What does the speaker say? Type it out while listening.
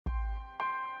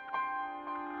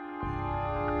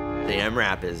the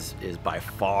MRAP is by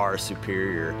far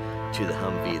superior to the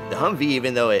Humvee. The Humvee,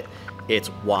 even though it's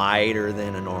wider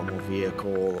than a normal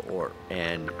vehicle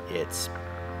and it's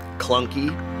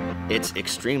clunky, it's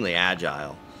extremely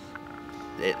agile.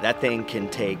 That thing can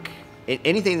take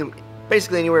anything,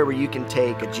 basically anywhere where you can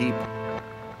take a Jeep,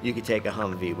 you can take a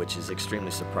Humvee, which is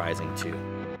extremely surprising too.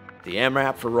 The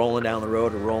MRAP for rolling down the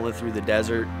road or rolling through the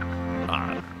desert,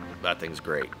 that thing's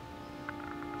great.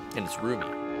 And it's roomy.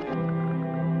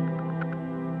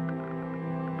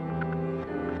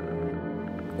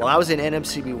 Well, I was in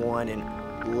NMCB1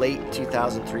 in late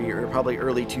 2003 or probably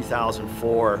early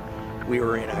 2004. We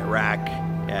were in Iraq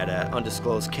at an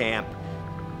undisclosed camp,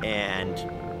 and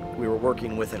we were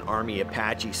working with an Army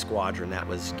Apache squadron that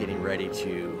was getting ready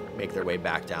to make their way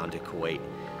back down to Kuwait.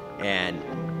 And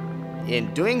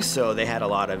in doing so, they had a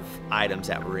lot of items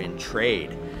that were in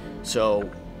trade. So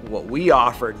what we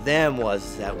offered them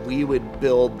was that we would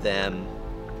build them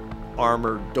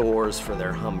armored doors for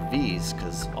their Humvees,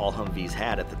 because all Humvees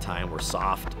had at the time were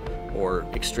soft or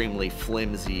extremely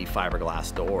flimsy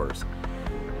fiberglass doors.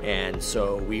 And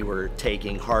so we were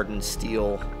taking hardened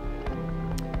steel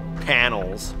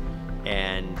panels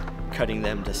and cutting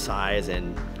them to size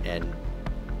and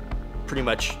pretty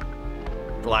much,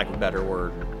 for lack of a better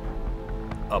word,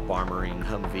 up-armoring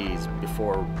Humvees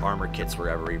before armor kits were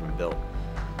ever even built.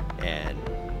 And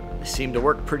it seemed to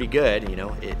work pretty good. You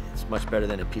know, it's much better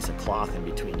than a piece of cloth in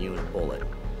between you and a bullet.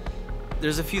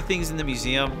 There's a few things in the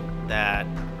museum that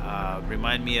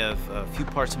remind me of a few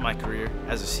parts of my career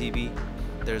as a CB.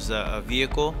 There's a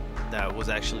vehicle that was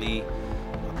actually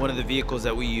one of the vehicles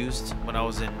that we used when I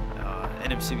was in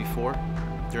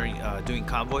NMCB4 during doing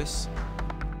convoys.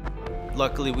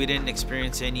 Luckily, we didn't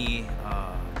experience any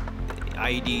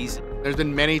IEDs. There's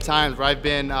been many times where I've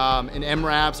been in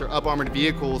MRAPs or up-armored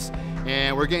vehicles,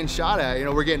 and we're getting shot at. You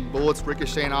know, we're getting bullets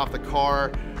ricocheting off the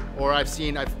car, or I've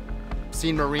seen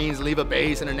Marines leave a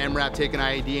base and an MRAP take an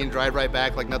IED and drive right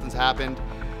back like nothing's happened.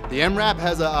 The MRAP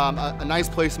has a nice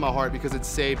place in my heart because it's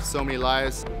saved so many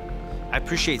lives. I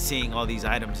appreciate seeing all these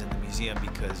items in the museum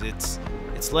because it's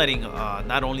letting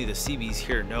not only the CBs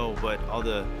here know, but all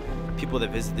the people that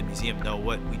visit the museum know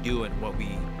what we do and what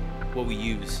we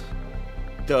use.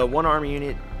 The one Army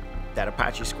unit, that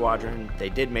Apache squadron, they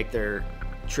did make their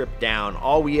trip down.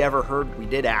 All we ever heard, we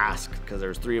did ask, because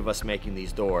there's 3 of us making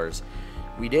these doors,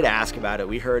 we did ask about it.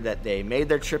 We heard that they made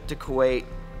their trip to Kuwait,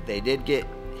 they did get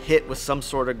hit with some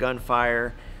sort of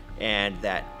gunfire, and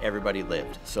that everybody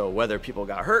lived. So whether people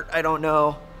got hurt, I don't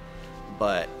know,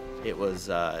 but it was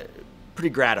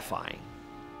pretty gratifying.